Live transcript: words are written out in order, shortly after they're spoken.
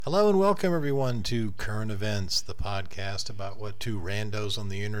Hello and welcome everyone to Current Events, the podcast about what two randos on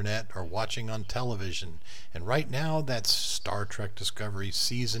the internet are watching on television. And right now that's Star Trek Discovery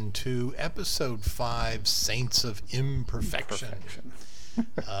Season 2, Episode 5, Saints of Imperfection.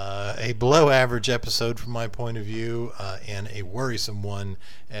 A below average episode from my point of view, and a worrisome one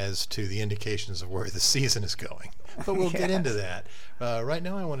as to the indications of where the season is going. But we'll get into that. Right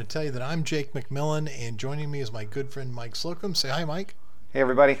now I want to tell you that I'm Jake McMillan, and joining me is my good friend Mike Slocum. Say hi, Mike. Hey,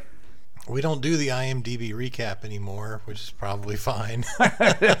 everybody. We don't do the IMDb recap anymore, which is probably fine.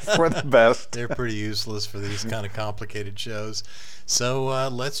 For the best. They're pretty useless for these kind of complicated shows. So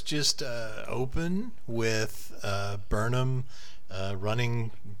let's just open with Burnham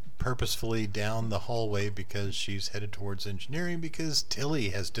running purposefully down the hallway because she's headed towards engineering because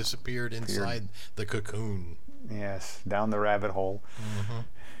Tilly has disappeared inside the cocoon. Yes, down the rabbit hole.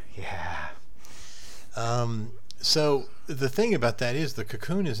 Mm-hmm. Yeah. So the thing about that is the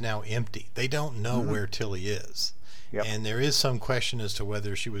cocoon is now empty. They don't know where Tilly is. Yep. And there is some question as to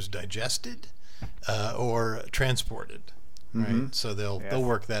whether she was digested or transported. Right? So they'll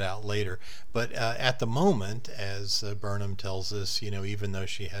work that out later. But at the moment, as Burnham tells us, even though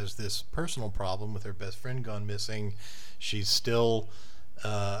she has this personal problem with her best friend gone missing, she's still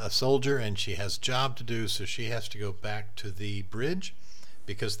a soldier and she has a job to do, so she has to go back to the bridge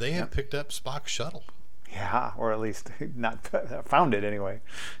because they have picked up Spock's shuttle. Yeah, or at least not found it anyway.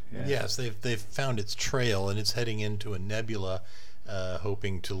 Yeah. Yes, they've found its trail, and it's heading into a nebula,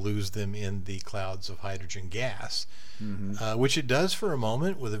 hoping to lose them in the clouds of hydrogen gas, which it does for a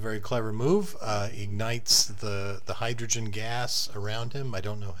moment with a very clever move. Ignites the hydrogen gas around him. I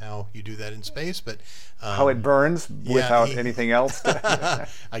don't know how you do that in space, but how it burns without anything else.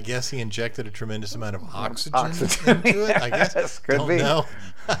 I guess he injected a tremendous amount of oxygen into it. I guess could be. Know.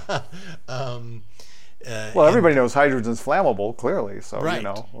 Well, everybody knows hydrogen's flammable, clearly. So right.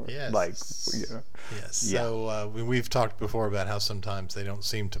 Yes. Yes. So we've talked before about how sometimes they don't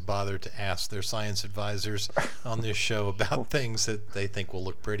seem to bother to ask their science advisors on this show about things that they think will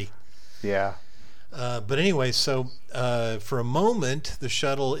look pretty. Yeah. But anyway, so for a moment, the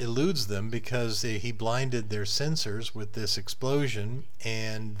shuttle eludes them because he blinded their sensors with this explosion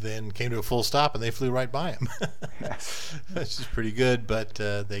and then came to a full stop and they flew right by him. Yes. Which is pretty good, but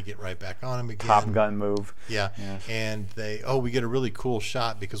they get right back on him again. Top Gun move. Yeah. Yes. And we get a really cool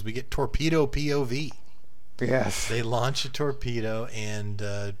shot because we get torpedo POV. Yes. They launch a torpedo and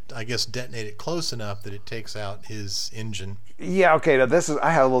I guess detonate it close enough that it takes out his engine. Yeah, okay. Now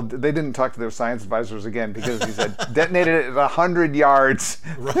they didn't talk to their science advisors again because he said detonated it at 100 yards.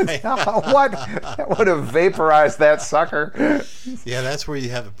 Right. What? That would have vaporized that sucker. Yeah, that's where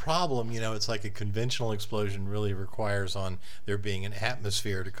you have a problem. It's like a conventional explosion really requires on there being an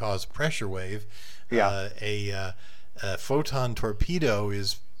atmosphere to cause a pressure wave. Yeah. A photon torpedo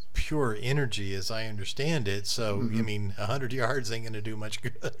is pure energy as I understand it, so 100 yards ain't going to do much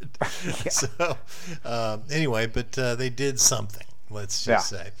good. So anyway, but they did something, let's just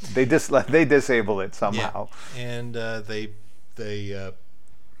say. They disable it somehow. Yeah. And they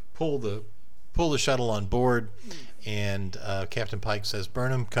pull the shuttle on board, and Captain Pike says,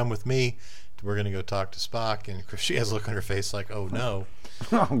 Burnham, come with me, we're going to go talk to Spock. And she has a look on her face like, oh no.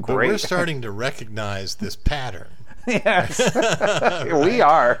 Oh, great. But we're starting to recognize this pattern. Yes, right? We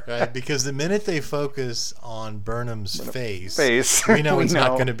are. Right? Because the minute they focus on Burnham's face, we know it's know.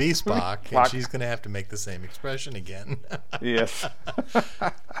 not going to be Spock, and she's going to have to make the same expression again. Yes.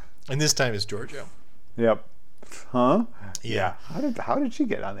 And this time it's Giorgio. Yep. Huh? Yeah. How did she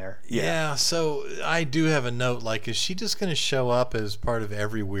get on there? Yeah, so I do have a note, like, is she just going to show up as part of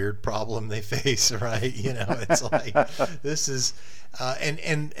every weird problem they face, right? It's like, this is...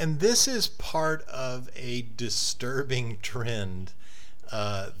 and this is part of a disturbing trend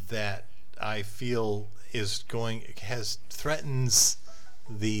that I feel threatens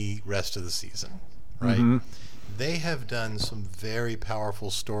the rest of the season, right? They have done some very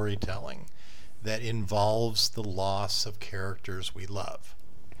powerful storytelling that involves the loss of characters we love.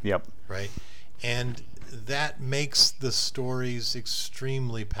 Yep. Right? And that makes the stories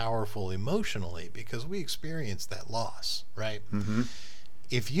extremely powerful emotionally because we experience that loss, right?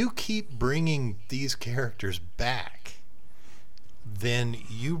 If you keep bringing these characters back, then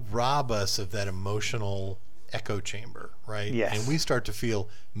you rob us of that emotional echo chamber, right? Yes. And we start to feel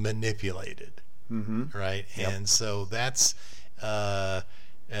manipulated, right? Yep. And so that's going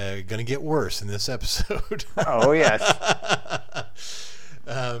to get worse in this episode. Oh, yes.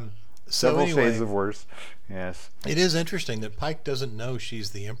 Several shades of worse. Yes. It is interesting that Pike doesn't know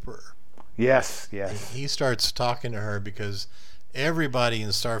she's the Emperor. Yes. He starts talking to her because everybody in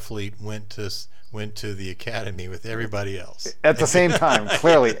Starfleet went to went to the academy with everybody else. At the same time,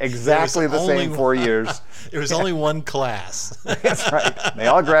 clearly, exactly the same 4 years. There was only one class. That's right. They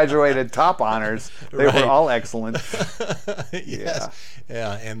all graduated top honors. They Right. were all excellent. Yes.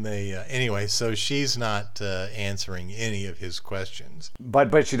 Yeah. And they, anyway, so she's not answering any of his questions.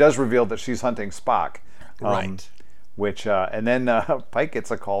 But she does reveal that she's hunting Spock. Right. Which and then Pike gets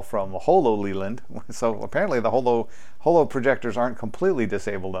a call from Holo Leland. So apparently the Holo projectors aren't completely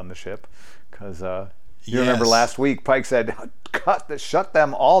disabled on the ship, because you remember Yes. last week Pike said, shut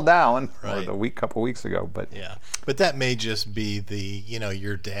them all down, Right. or couple weeks ago. But Yeah. But that may just be the,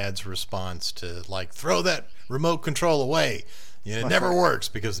 your dad's response to, like, throw that remote control away. It never works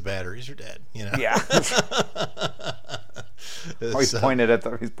because the batteries are dead. yeah, he's pointing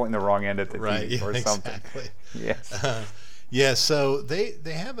the wrong end at the Right. TV or something. Exactly. Yes. Yeah, so they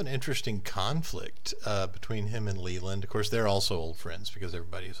have an interesting conflict between him and Leland. Of course, they're also old friends because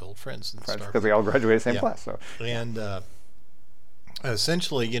everybody's old friends in Starfleet. Because they all graduated the same Yeah. class. So And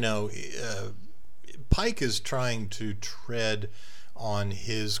essentially, Pike is trying to tread on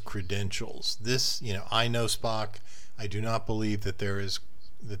his credentials. This, I know Spock. I do not believe that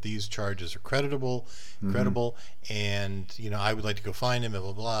that these charges are credible, and I would like to go find him, blah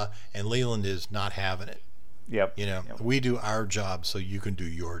blah blah. And Leland is not having it. yep. We do our job so you can do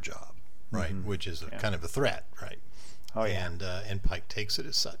your job, right? Which is kind of a threat, right? Oh yeah. And Pike takes it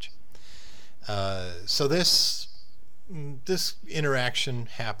as such. So this interaction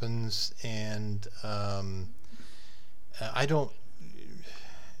happens, and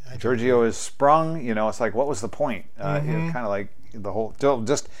Giorgio is sprung. It's like, what was the point? Kind of like the whole.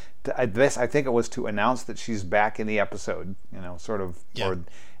 I think it was to announce that she's back in the episode. Sort of. Yeah. Or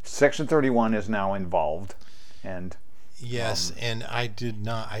Section 31 is now involved, and yes, and I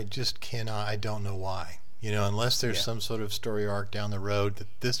just cannot. I don't know why. Unless there's some sort of story arc down the road that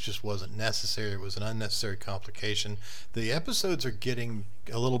this just wasn't necessary. It was an unnecessary complication. The episodes are getting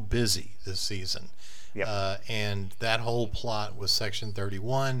a little busy this season. Yep. And that whole plot with Section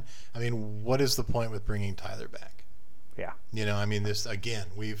 31. I mean, what is the point with bringing Tyler back? yeah, This again.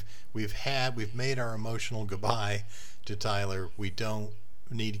 We've made our emotional goodbye to Tyler. We don't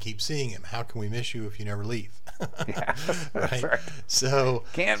need to keep seeing him. How can we miss you if you never leave? yeah. Right? Right. So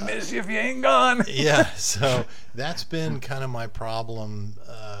Can't miss you if you ain't gone. yeah, so that's been kind of my problem.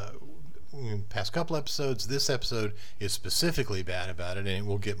 Past couple episodes. This episode is specifically bad about it, and it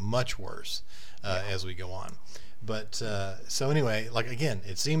will get much worse as we go on. But so anyway, like again,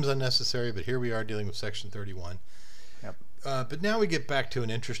 it seems unnecessary, but here we are dealing with Section 31. Yep. But now we get back to an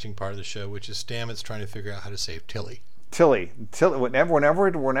interesting part of the show, which is Stamets trying to figure out how to save Tilly. Tilly.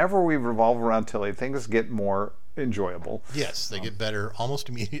 Whenever we revolve around Tilly, things get more enjoyable. Yes, they get better almost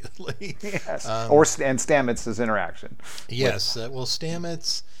immediately. Yes. And Stamets' interaction. Yes. Well,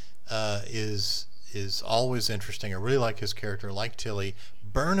 Stamets is always interesting. I really like his character. Like Tilly,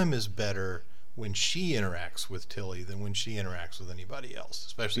 Burnham is better when she interacts with Tilly than when she interacts with anybody else,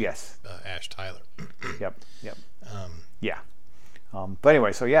 especially Yes. Ash Tyler. Yep. Yeah. But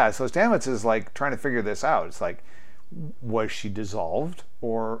anyway, so Stamets is like trying to figure this out. It's like, was she dissolved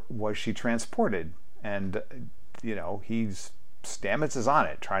or was she transported? And Stamets is on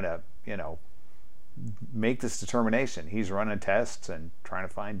it, trying to make this determination. He's running tests and trying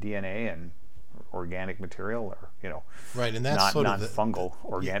to find DNA and organic material, or Right, and that's not sort of non-fungal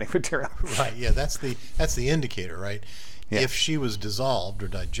organic material. Right, yeah, that's the indicator, right? Yeah. If she was dissolved or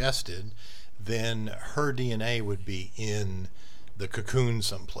digested, then her DNA would be in the cocoon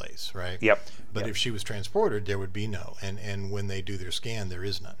someplace, right? Yep. But if she was transported, there would be no, and when they do their scan, there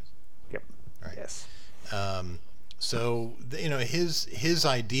is none. Yep. Right. Yes. So his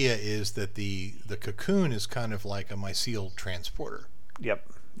idea is that the cocoon is kind of like a mycelial transporter. Yep.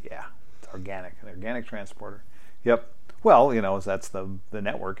 Yeah. It's an organic transporter. Yep. Well, that's the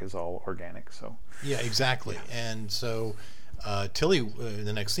network is all organic. So. Yeah, exactly. And so Tilly, in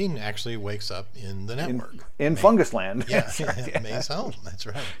the next scene, actually wakes up in the network. In Fungus Land. Yeah, That's right. May's home. That's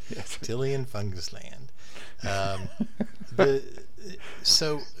right. Yes. Tilly in Fungus Land.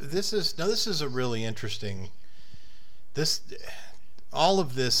 So this is a really interesting. All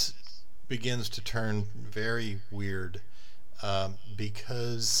of this begins to turn very weird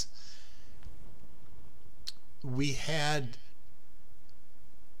because we had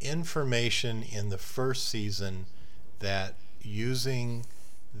information in the first season that using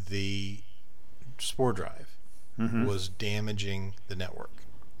the spore drive was damaging the network.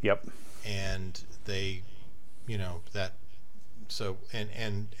 Yep. And they, that, so,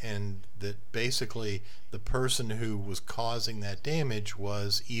 and that basically the person who was causing that damage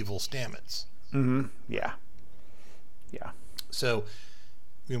was evil Stamets. Mm-hmm. Yeah. Yeah. So,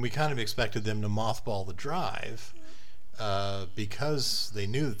 we kind of expected them to mothball the drive because they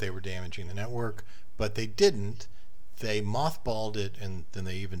knew that they were damaging the network, but they didn't. They mothballed it, and then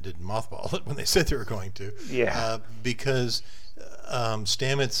they even didn't mothball it when they said they were going to. Yeah. Because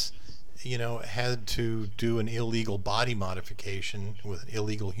Stamets, had to do an illegal body modification with an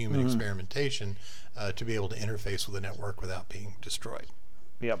illegal human experimentation to be able to interface with the network without being destroyed.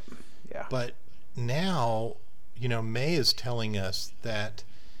 Yep. Yeah. But now, May is telling us that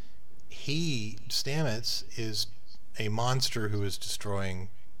Stamets, is a monster who is destroying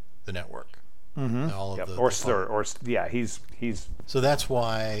the network. All of he's so that's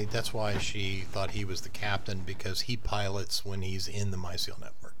why she thought he was the captain, because he pilots when he's in the Mycel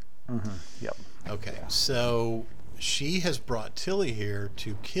network. Yep. Okay, so she has brought Tilly here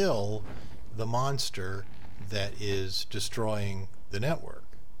to kill the monster that is destroying the network,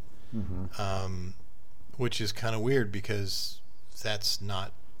 which is kind of weird because that's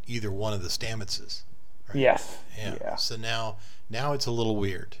not either one of the Stametses. Right? Yes. Yeah. So now it's a little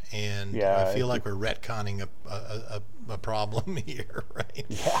weird, and I feel like we're retconning a problem here, right?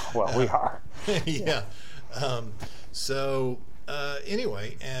 Yeah. Well, we are. Yeah.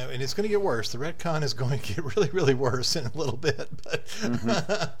 Anyway, and it's going to get worse. The retcon is going to get really, really worse in a little bit. But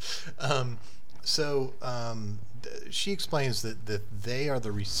she explains that they are the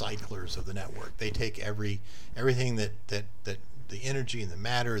recyclers of the network. They take everything that the energy and the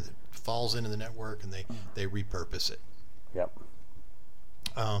matter that falls into the network, and they repurpose it. Yep.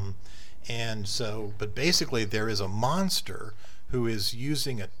 But basically there is a monster who is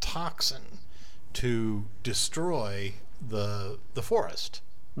using a toxin to destroy the forest,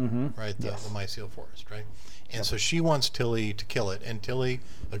 right? The Mycel forest, right? And so she wants Tilly to kill it, and Tilly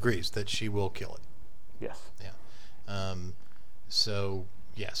agrees that she will kill it. Yes. Yeah.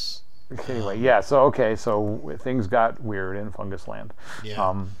 Yes. Anyway, so things got weird in Fungus Land.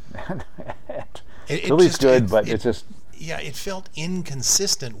 Yeah. Tilly's good, but it's just... Yeah, it felt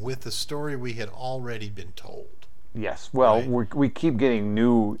inconsistent with the story we had already been told. Yes. Well, right? we keep getting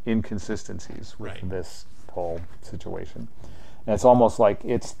new inconsistencies with this whole situation. And it's almost like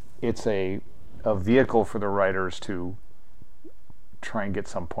it's a vehicle for the writers to try and get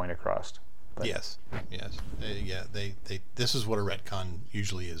some point across. But yes. They this is what a retcon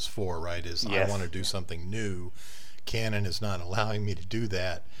usually is for, right? I want to do something new. Canon is not allowing me to do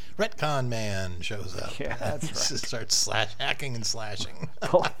that. Retcon man shows up. Yeah, that's right. Starts hacking and slashing.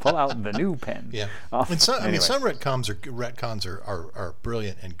 pull out the new pen. Yeah. And some retcons are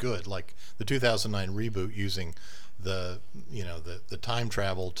brilliant and good, like the 2009 reboot using the time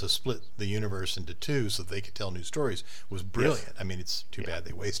travel to split the universe into two so that they could tell new stories was brilliant. Yes. I mean, it's too bad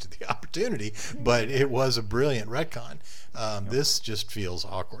they wasted the opportunity, but it was a brilliant retcon. This just feels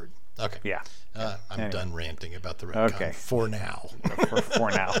awkward. Okay. Yeah. I'm done ranting about the retcon. Okay. For now.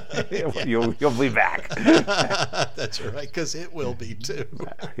 For now. You'll be back. That's right, because it will be too.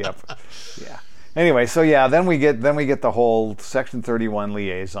 Yep. Yeah. Anyway, so then we get the whole Section 31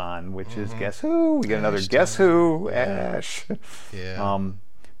 liaison, which is Guess Who? We get another Guess Who? Ash. Yeah.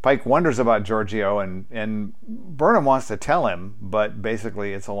 Pike wonders about Giorgio, and Burnham wants to tell him, but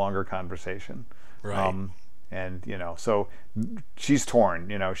basically it's a longer conversation. Right. So she's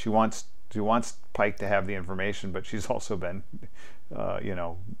torn. She wants Pike to have the information, but she's also been,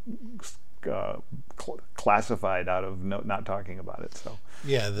 classified out of not talking about it. So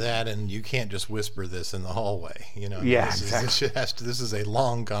yeah, that, and you can't just whisper this in the hallway. Yeah, exactly. This is a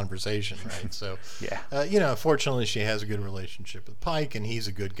long conversation, right? So yeah, fortunately she has a good relationship with Pike, and he's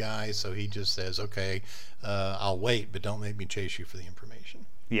a good guy, so he just says, okay, I'll wait, but don't make me chase you for the information.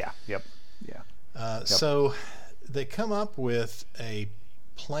 Yeah. Yep. Yeah. Yep. So they come up with a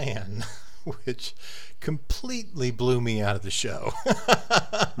plan which completely blew me out of the show.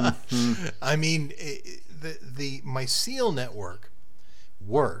 I mean, the Mycel network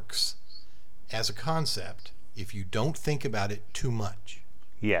works as a concept if you don't think about it too much.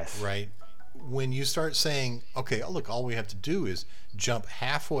 Yes. Right? When you start saying, okay, look, all we have to do is jump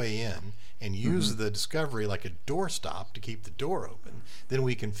halfway in and use the Discovery like a doorstop to keep the door open, then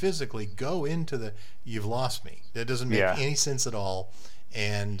we can physically go into you've lost me. That doesn't make any sense at all,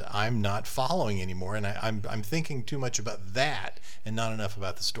 and I'm not following anymore, and I'm thinking too much about that and not enough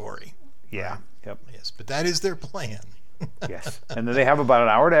about the story. Yeah. Right? Yep. Yes, but that is their plan. Yes. And then they have about an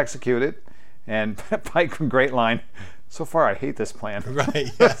hour to execute it, and Pike, great line, so far I hate this plan.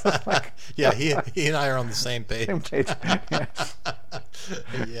 Right. Yeah. Yeah, he and I are on the same page. Yes.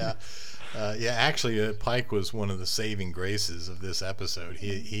 Yeah. Actually, Pike was one of the saving graces of this episode.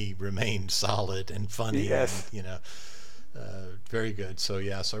 He remained solid and funny. Yes. And, very good. So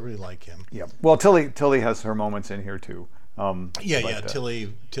I really like him. Yep. Well, Tilly has her moments in here too.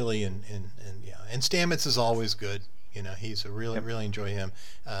 Tilly, and Stamets is always good. He's really enjoy him.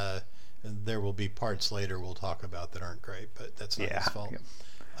 There will be parts later we'll talk about that aren't great, but that's not his fault.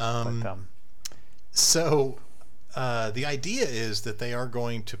 Yep. So the idea is that they are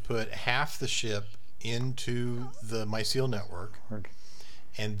going to put half the ship into the mycelial network,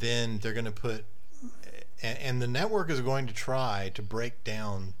 and then they're going to put, and the network is going to try to break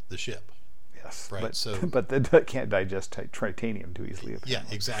down the ship. Yes, right. But they can't digest titanium too easily. Apparently. Yeah,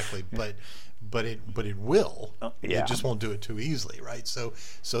 exactly. But it will. It just won't do it too easily, right? So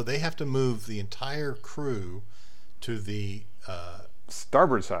they have to move the entire crew to the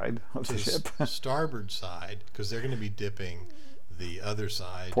starboard side of the ship. Starboard side, because they're going to be dipping the other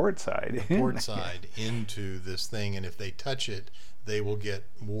side, port side into this thing, and if they touch it, they will get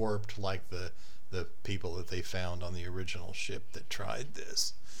warped like the people that they found on the original ship that tried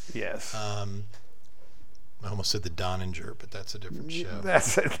this. Yes. I almost said the Donninger, but that's a different show.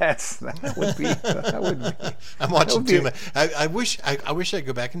 That would be. I'm watching too much. I wish I could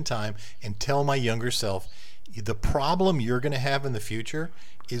go back in time and tell my younger self, the problem you're going to have in the future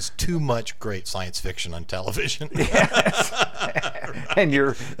is too much great science fiction on television. Yes. Right. And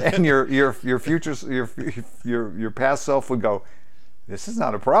your futures your past self would go, this is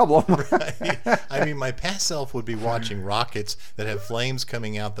not a problem. Right. I mean, my past self would be watching rockets that have flames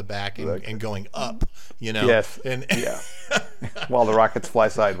coming out the back and going up, Yes. And while the rockets fly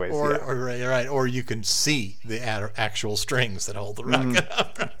sideways. Or you can see the actual strings that hold the rocket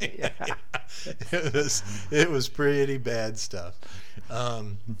up. Right? Yeah. It was pretty bad stuff.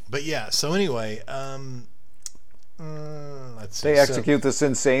 But yeah. So anyway. Let's see. They execute this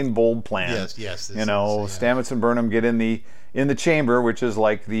insane, bold plan. Yes. Stamets and Burnham get in the chamber, which is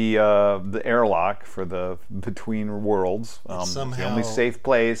like the airlock for the between worlds. Somehow, it's the only safe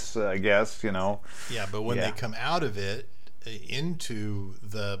place, I guess. Yeah, but when they come out of it into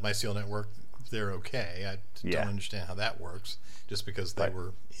the mycelial network, they're okay. I don't understand how that works. Just because they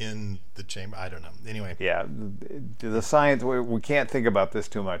were in the chamber, I don't know. Anyway. Yeah, the science, we can't think about this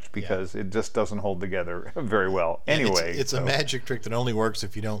too much because it just doesn't hold together very well. Anyway. It's a magic trick that only works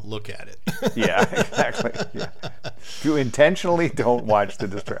if you don't look at it. Yeah, exactly. Yeah. You intentionally don't watch the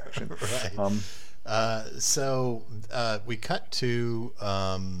distraction. Right. So we cut to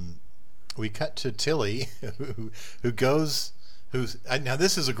Tilly, who goes. Now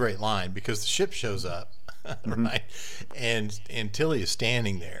this is a great line because the ship shows up. Right, and Tilly is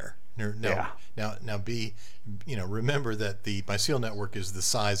standing there. Now, remember that the mycelial network is the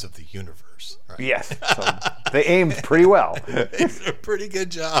size of the universe. Right? Yes, so they aimed pretty well. It's a pretty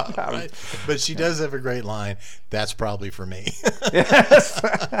good job, right? But she does have a great line. That's probably for me. Yes.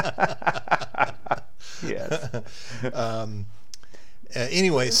 Yes.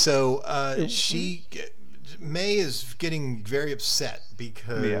 Anyway, so May is getting very upset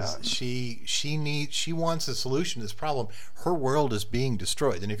because she wants a solution to this problem. Her world is being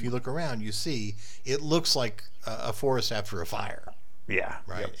destroyed, and if you look around, you see it looks like a forest after a fire. Yeah.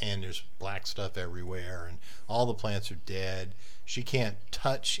 Right. Yep. And there's black stuff everywhere, and all the plants are dead. She can't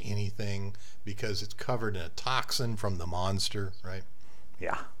touch anything because it's covered in a toxin from the monster. Right.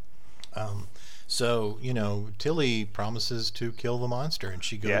 Yeah. So, Tilly promises to kill the monster, and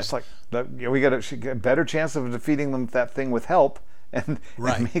she goes. Yeah, it's like she got a better chance of defeating that thing with help. And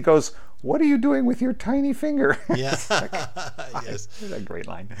he goes, "What are you doing with your tiny finger?" Yeah, yes, that's a great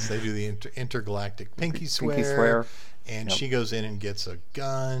line. So they do the intergalactic pinky swear, and she goes in and gets a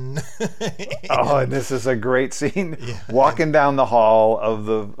gun. And this is a great scene. Yeah. Walking down the hall of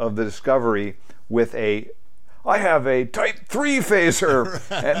the Discovery with I have a Type 3 phaser,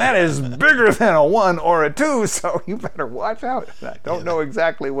 and that is bigger than a 1 or a 2, so you better watch out. I don't know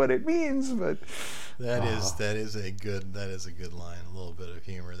exactly what it means, but that is a good line. A little bit of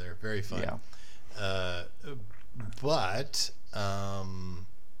humor there, very fun. Yeah.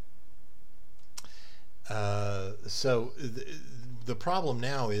 So the problem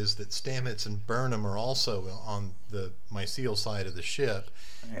now is that Stamets and Burnham are also on the mycelial side of the ship,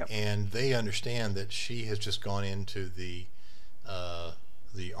 and they understand that she has just gone into the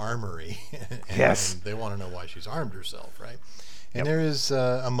armory, and they want to know why she's armed herself, right? And there is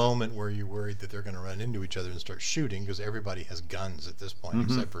a moment where you're worried that they're going to run into each other and start shooting because everybody has guns at this point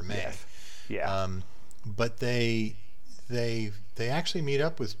except for May. Yes. Yeah. But they actually meet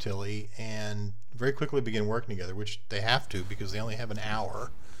up with Tilly and very quickly begin working together, which they have to because they only have an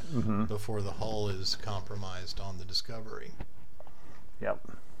hour before the hull is compromised on the Discovery. Yep.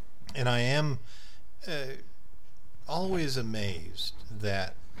 And I am always amazed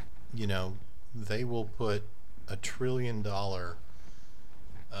that they will put $1 trillion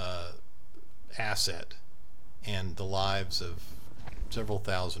asset and the lives of several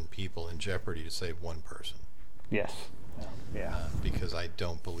thousand people in jeopardy to save one person. Yes. Yeah. Because I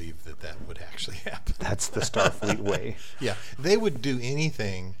don't believe that would actually happen. That's the Starfleet way. Yeah. They would do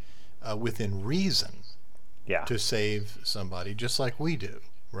anything within reason to save somebody, just like we do,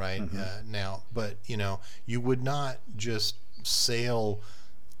 right? Now, but, you would not just sail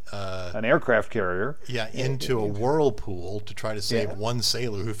an aircraft carrier into a whirlpool to try to save one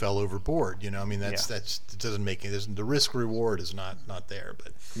sailor who fell overboard. That's it doesn't make it. The risk reward is not there.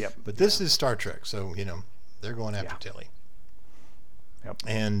 But this is Star Trek, so they're going after Tilly.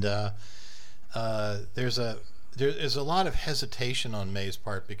 And there's a lot of hesitation on May's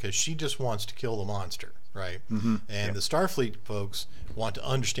part because she just wants to kill the monster, right? And the Starfleet folks want to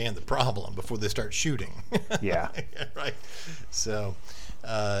understand the problem before they start shooting. Right. So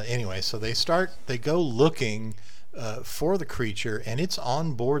anyway, so they go looking for the creature, and it's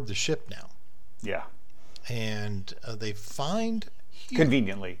on board the ship now. And they find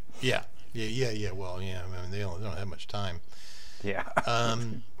conveniently. Well, they don't have much time.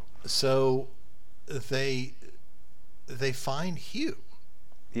 So they find Hugh.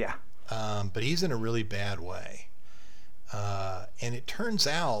 But he's in a really bad way. And it turns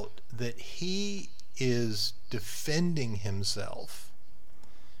out that he is defending himself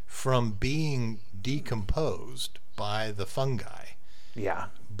from being decomposed by the fungi.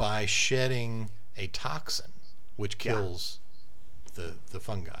 By shedding a toxin which kills the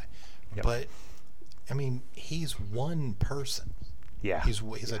fungi. But I mean, he's one person.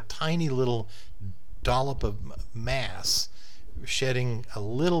 He's a tiny little dollop of mass shedding a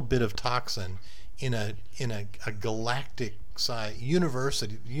little bit of toxin in a galactic size,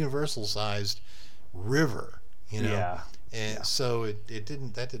 universal sized river, And so it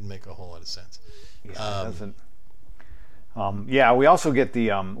didn't make a whole lot of sense. It doesn't. We also get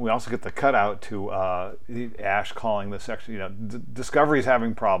the cutout to Ash calling the section. Discovery's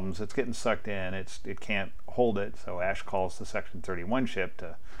having problems. It's getting sucked in. It can't hold it. So Ash calls the Section 31 ship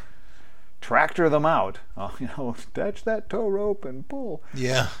to tractor them out. Touch that tow rope and pull.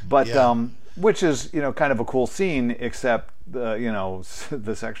 Which is kind of a cool scene, except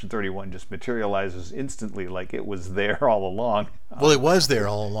the Section 31 just materializes instantly, like it was there all along. Well, it was there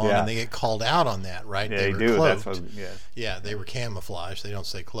all along, and they get called out on that, right? Yeah, they were do. Cloaked. That's what, they were camouflaged. They don't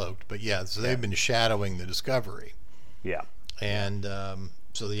say cloaked, but so they've been shadowing the Discovery. And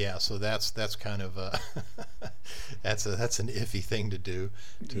so that's kind of that's an iffy thing to do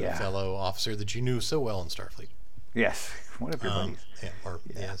to a fellow officer that you knew so well in Starfleet. Yes, one of your buddies.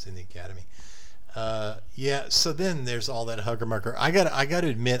 Yes, in the academy. So then there's all that hugger-mucker. I got to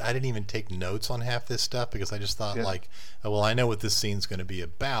admit, I didn't even take notes on half this stuff because I just thought I know what this scene's going to be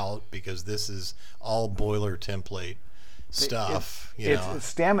about because this is all boiler template stuff. It's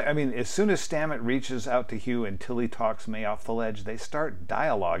Stamets. I mean, as soon as Stamets reaches out to Hugh and Tilly talks May off the ledge, they start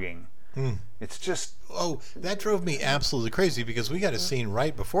dialoguing. It's just... Oh, that drove me absolutely crazy because we got a scene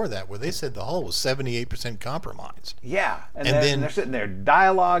right before that where they said the hull was 78% compromised. And then they're sitting there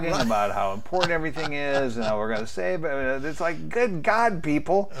dialoguing about how important everything is and how we're going to save it. It's like, good God,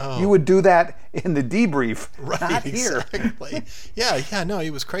 people. You would do that in the debrief, not here. Exactly. No, it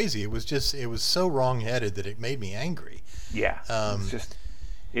was crazy. It was so wrong-headed that it made me angry. It's just...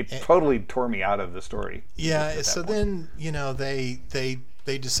 It totally tore me out of the story. So then,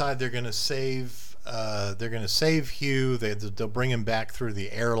 they decide they're going to save Hugh. They'll bring him back through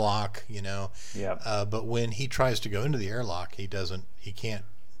the airlock, but when he tries to go into the airlock, he can't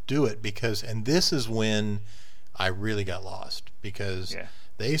do it and this is when I really got lost because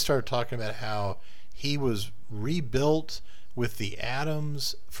they started talking about how he was rebuilt with the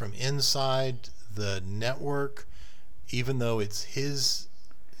atoms from inside the network, even though it's his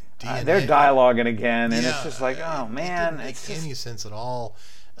DNA. They're dialoguing again, and it's just like, oh man, it didn't make any sense at all.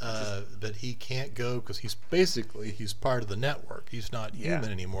 But he can't go because he's part of the network. He's not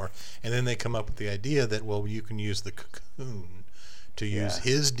human anymore. And then they come up with the idea that you can use the cocoon to use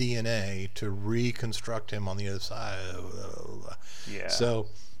his DNA to reconstruct him on the other side. So,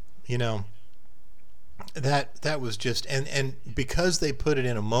 that was just and because they put it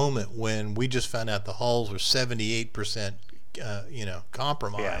in a moment when we just found out the hulls were 78%.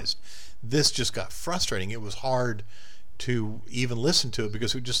 Compromised. This just got frustrating. It was hard to even listen to it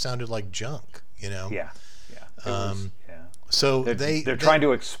because it just sounded like junk. So they're trying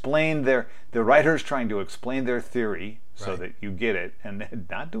to explain the writer's trying to explain their theory so that you get it, and they're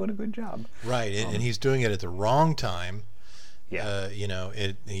not doing a good job. Right, and he's doing it at the wrong time. This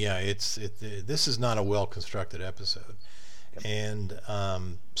is not a well constructed episode. And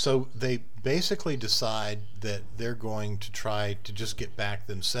so they basically decide that they're going to try to just get back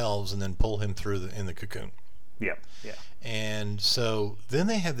themselves and then pull him through in the cocoon. Yep. Yeah. And so then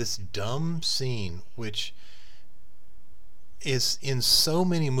they have this dumb scene, which is in so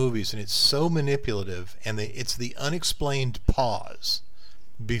many movies, and it's so manipulative, and it's the unexplained pause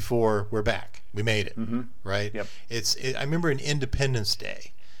before we're back. We made it, right? Yep. I remember in Independence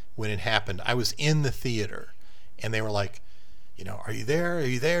Day when it happened, I was in the theater, and they were like, are you there? Are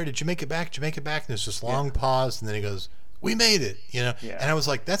you there? Did you make it back? Did you make it back? And there's this long pause, and then he goes, we made it, Yeah. And I was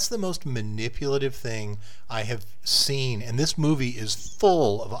like, that's the most manipulative thing I have seen. And this movie is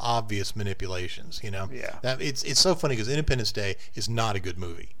full of obvious manipulations, Yeah. It's so funny because Independence Day is not a good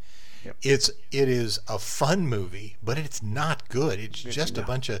movie. Yep. It is a fun movie, but it's not good. It's just a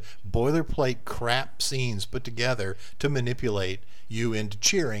bunch of boilerplate crap scenes put together to manipulate you into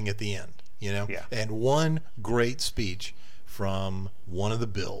cheering at the end, Yeah. And one great speech from one of the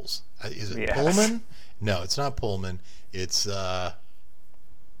Bills. Is it Yes. Pullman? No, it's not Pullman. It's is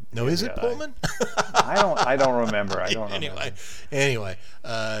it Pullman? I don't remember. I don't remember. Anyway,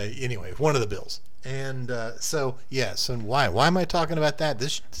 one of the Bills. And so why am I talking about that?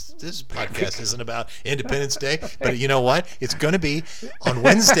 This podcast isn't about Independence Day, but you know what? It's going to be on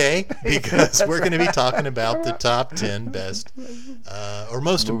Wednesday because we're going to be talking about the top 10 best or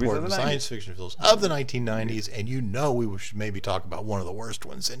most Movies important science fiction films of the 1990s, and we should maybe talk about one of the worst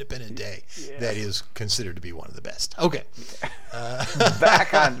ones, Independence Day, that is considered to be one of the best. Okay,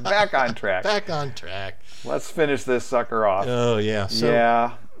 back on track. Back on track. Let's finish this sucker off. Oh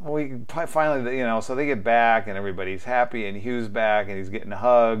yeah. We finally, so they get back and everybody's happy, and Hugh's back and he's getting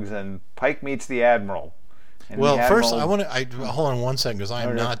hugs, and Pike meets the Admiral. And first I want to hold on one second because I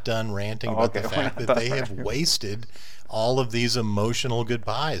am not done ranting about the fact that they have wasted all of these emotional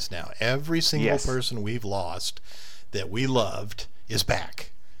goodbyes now. Every single person we've lost that we loved is back.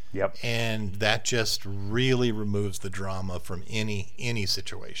 Yep. And that just really removes the drama from any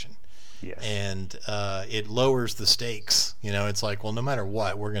situation. Yes. And it lowers the stakes. It's like, well, no matter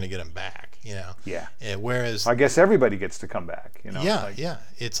what, we're going to get them back. Yeah. Whereas I guess everybody gets to come back. Yeah.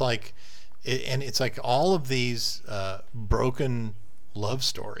 It's like, it's like all of these broken love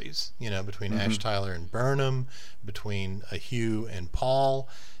stories. Between Ash Tyler and Burnham, between Hugh and Paul.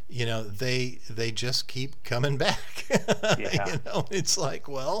 They just keep coming back. Yeah. It's like,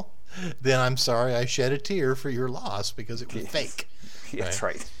 well, then I'm sorry I shed a tear for your loss because it was fake. That's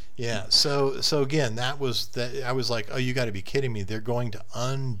right. Yeah, so again, that was that. I was like, oh, you got to be kidding me! They're going to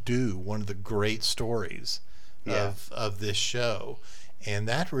undo one of the great stories of this show, and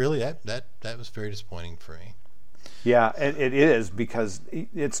that really that was very disappointing for me. Yeah, it is, because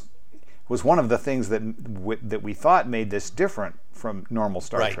it was one of the things that we thought made this different from normal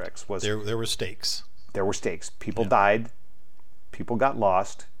Star Treks. Was there were stakes. There were stakes. People died. People got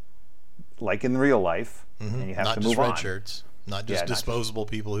lost, like in real life, and you have to move on. Not just red shirts. Not just disposable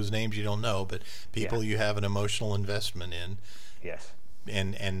people whose names you don't know, but people you have an emotional investment in. Yes.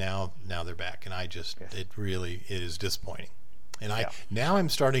 And now they're back, and it really is disappointing. And now I'm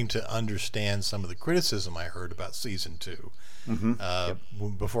starting to understand some of the criticism I heard about season 2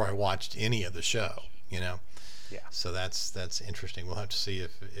 before I watched any of the show. Yeah. So that's interesting. We'll have to see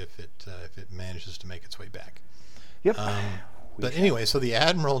if it manages to make its way back. Yep. But anyway, so the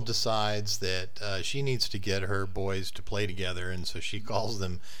Admiral decides that she needs to get her boys to play together, and so she calls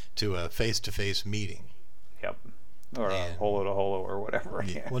them to a face-to-face meeting. Yep. Or a holo-to-holo or whatever.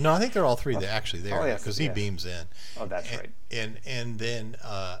 Yeah. Well, no, I think they're all three actually there because he beams in. Oh, that's right. And then,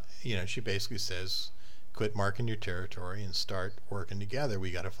 she basically says, quit marking your territory and start working together.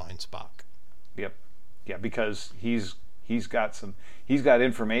 We got to find Spock. Yep. Yeah, because he's got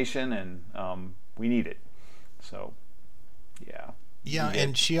information, and we need it. So... Yeah. Yeah,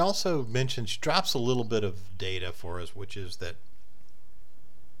 and she also mentioned, she drops a little bit of data for us, which is that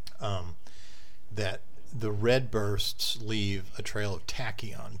that the red bursts leave a trail of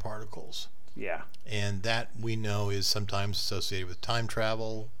tachyon particles. Yeah. And that we know is sometimes associated with time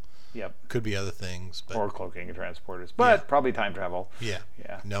travel. Yep. Could be other things, but or cloaking and transporters, but probably time travel. Yeah.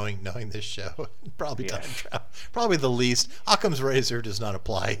 Yeah. Knowing this show, probably time travel. Probably the least. Occam's razor does not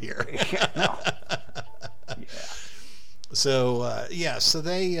apply here. No. Yeah. So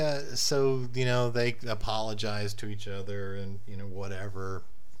they apologize to each other and whatever,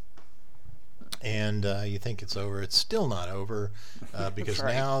 and you think it's over. It's still not over because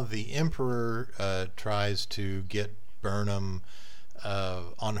now the Emperor tries to get Burnham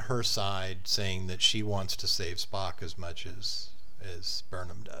on her side, saying that she wants to save Spock as much as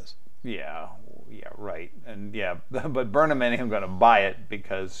Burnham does. Yeah, right. And but Burnham ain't going to buy it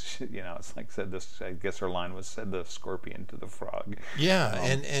because it's like said this. I guess her line was said the scorpion to the frog. Yeah,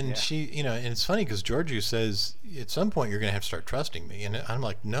 and she and it's funny because Georgiou says at some point you're going to have to start trusting me, and I'm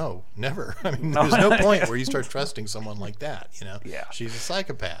like, no, never. I mean, there's no point where you start trusting someone like that. Yeah. She's a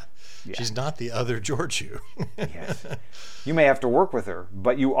psychopath. Yeah. She's not the other Georgiou. Yes. You may have to work with her,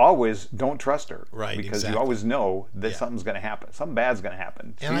 but you always don't trust her. Right, because you always know that something's going to happen. Something bad's going to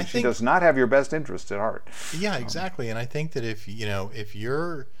happen. And she does not have your best interests at heart. Yeah, exactly. And I think that if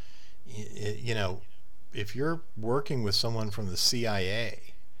you're working with someone from the CIA,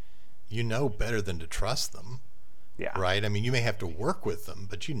 you know better than to trust them. Yeah. Right? I mean, you may have to work with them,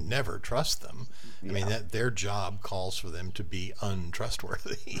 but you never trust them. Yeah. I mean, their job calls for them to be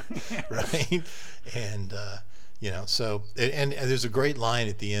untrustworthy, right? And, so, and there's a great line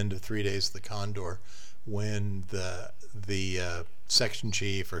at the end of 3 Days of the Condor when the section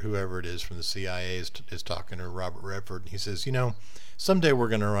chief or whoever it is from the CIA is talking to Robert Redford, and he says, someday we're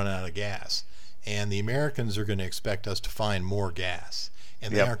going to run out of gas, and the Americans are going to expect us to find more gas,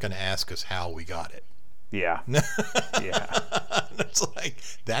 and they aren't going to ask us how we got it. Yeah. Yeah. It's like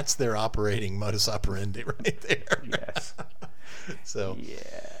that's their operating modus operandi right there. Yes. So. Yeah.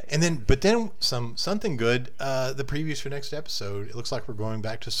 And then, something good. The previews for next episode. It looks like we're going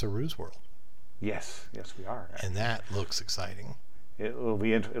back to Saru's world. Yes, we are. And that looks exciting. It will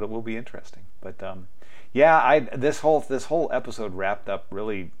be interesting. But this whole episode wrapped up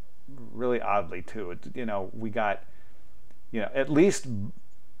really, really oddly too. We got, at least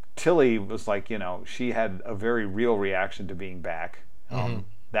Tilly was like, she had a very real reaction to being back.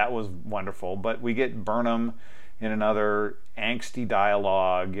 That was wonderful. But we get Burnham in another angsty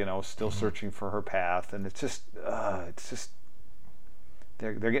dialogue, still searching for her path, and it's just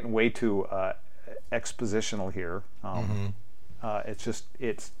they're getting way too expositional here. And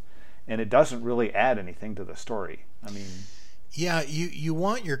it doesn't really add anything to the story. I mean. Yeah, you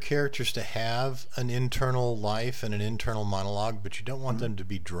want your characters to have an internal life and an internal monologue, but you don't want them to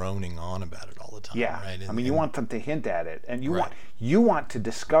be droning on about it all the time. Yeah, right? You want them to hint at it, and you want to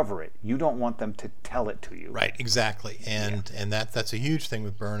discover it. You don't want them to tell it to you. Right, exactly. And that's a huge thing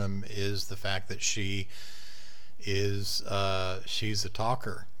with Burnham is the fact that she is she's a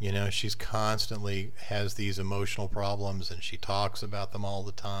talker. She's constantly has these emotional problems, and she talks about them all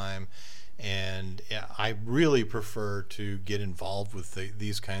the time. And I really prefer to get involved with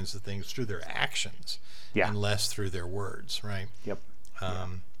these kinds of things through their actions and less through their words, right? Yep. I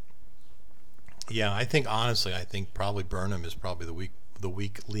think probably Burnham is probably the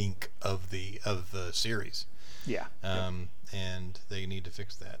weak link of the series. Yeah. And they need to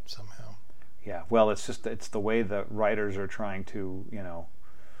fix that somehow. Yeah. Well, it's the way the writers are trying to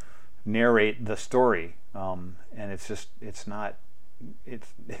narrate the story, and it's not. It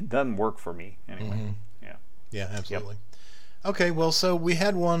doesn't work for me anyway. Yeah, absolutely. Yep. Okay, well, so we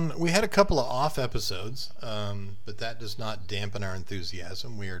had a couple of off episodes, but that does not dampen our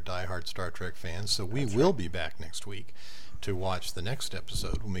enthusiasm. We are diehard Star Trek fans, so we will be back next week to watch the next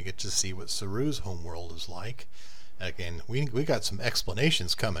episode when we get to see what Saru's homeworld is like. Again, we got some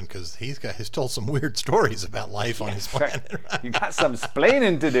explanations coming because he's told some weird stories about life on his planet. Right? You got some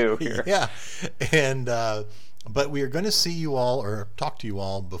splaining to do here. Yeah, and. But we are going to see you all or talk to you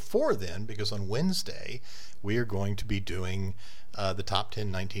all before then, because on Wednesday we are going to be doing the top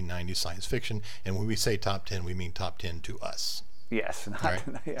 10 1990s science fiction. And when we say top 10, we mean top 10 to us. Yes.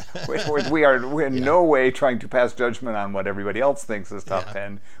 We're in no way trying to pass judgment on what everybody else thinks is top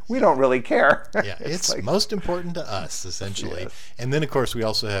 10. We don't really care. Yeah, it's most important to us, essentially. Yes. And then, of course, we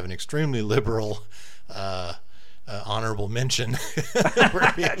also have an extremely liberal honorable mention.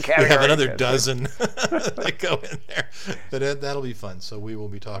 we have another dozen that go in there, but that'll be fun. So we will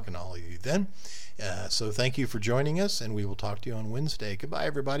be talking to all of you then. So thank you for joining us, and we will talk to you on Wednesday. Goodbye,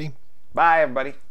 everybody. Bye, everybody.